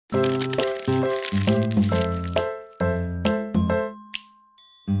Hey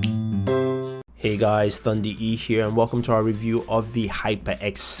guys, Thunder E here, and welcome to our review of the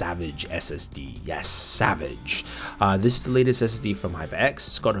HyperX Savage SSD. Yes, Savage. This is the latest SSD from HyperX.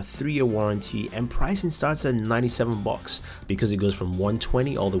 It's got a 3-year warranty, and pricing starts at $97 because it goes from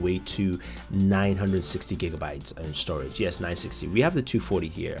 120 all the way to 960 gigabytes in storage. Yes, 960. We have the 240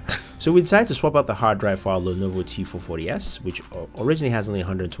 here. So we decided to swap out the hard drive for our Lenovo T440S, which originally has only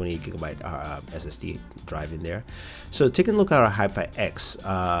 128 gigabyte SSD drive in there. So taking a look at our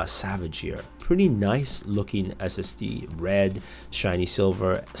HyperX Savage here. Pretty nice looking SSD, red, shiny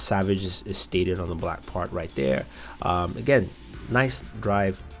silver. Savage is stated on the black part right there. Again, nice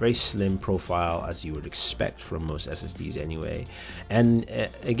drive, very slim profile as you would expect from most SSDs anyway. And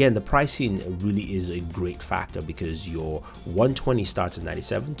again, the pricing really is a great factor because your 120 starts at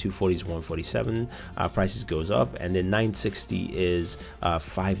 97, 240 is 147, prices goes up, and then 960 is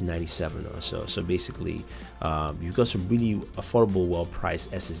 597 or so. So basically, you've got some really affordable,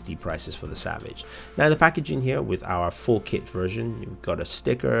 well-priced SSD prices for the Savage. Now the packaging here with our full kit version, we've got a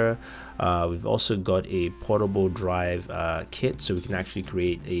sticker. We've also got a portable drive kit, so we can actually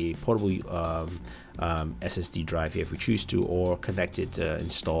create a portable SSD drive here if we choose to, or connect it to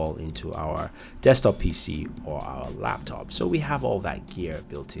install into our desktop PC or our laptop. So we have all that gear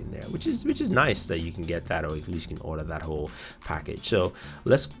built in there, which is nice that you can get that, or at least you can order that whole package. So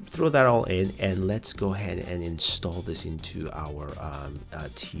let's throw that all in and let's go ahead and install this into our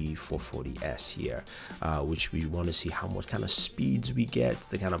T440S here, which we want to see what kind of speeds we get,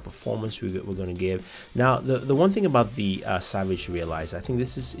 the kind of performance we're going to give. Now the one thing about the Savage to realize, I think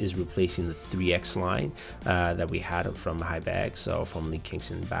this is replacing the 3X line that we had from HyperX or formerly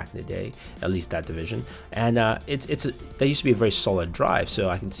Kingston back in the day, at least that division. And that used to be a very solid drive, so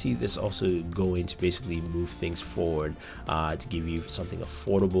I can see this also going to basically move things forward to give you something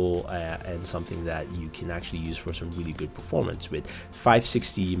affordable and something that you can actually use for some really good performance with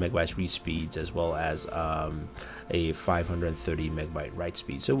 560 megabytes read speeds as well as a 530 megabyte write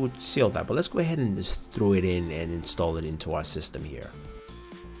speed. So we'll see all that, but let's go ahead and just throw it in and install it into our system here.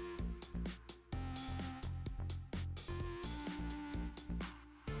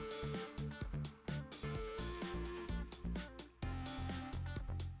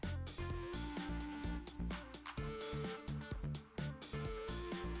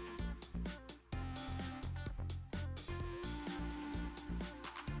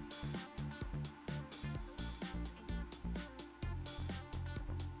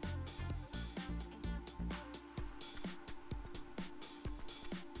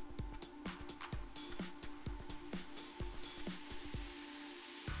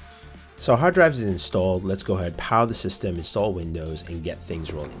 So our hard drive is installed. Let's go ahead, power the system, install Windows, and get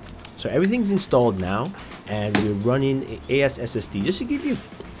things rolling. So everything's installed now, and we're running AS SSD just to give you a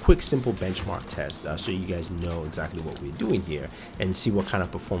quick, simple benchmark test, so you guys know exactly what we're doing here and see what kind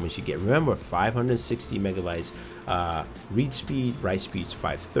of performance you get. Remember, 560 megabytes read speed, write speed is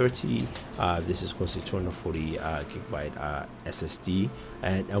 530. This is close to 240 gigabyte SSD.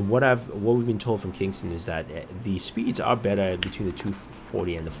 And what we've been told from Kingston is that the speeds are better between the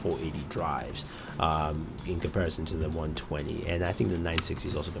 240 and the 480 drives in comparison to the 120, and I think the 960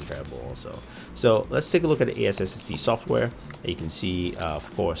 is also comparable also. So let's take a look at the AS SSD software. You can see,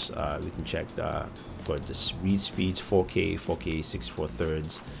 of course, we can check for the read speeds, 4K 64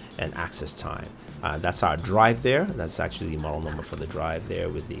 thirds, and access time. That's our drive there. That's actually the model number for the drive there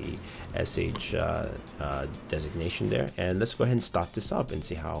with the SH designation there. And let's go ahead and start this up and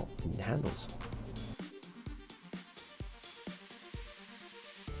see how it handles.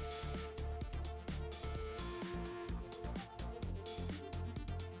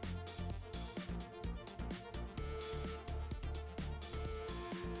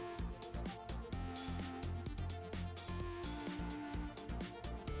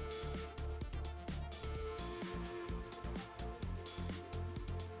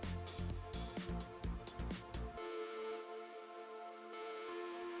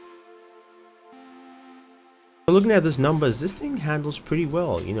 Looking at those numbers, this thing handles pretty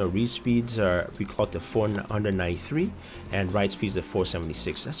well. You know, read speeds we clocked at 493 and write speeds at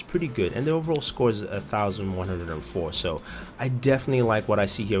 476. That's pretty good, and the overall score is 1,104. So I definitely like what I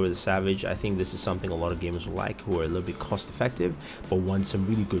see here with the Savage. I think this is something a lot of gamers will like, who are a little bit cost effective but want some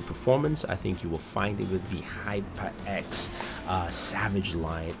really good performance. I think you will find it with the HyperX Savage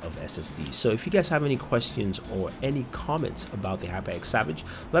line of SSD. So if you guys have any questions or any comments about the HyperX Savage,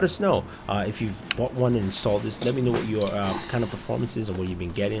 let us know. If you've bought one and installed this Just let me know what your kind of performance is and what you've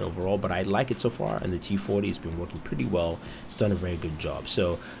been getting overall, but I like it so far, and the T40 has been working pretty well. It's done a very good job.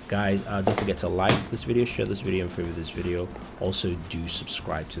 So guys, don't forget to like this video, share this video, and favorite this video. Also do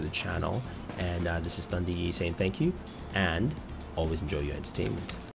subscribe to the channel. And this is Thunder saying thank you, and always enjoy your entertainment.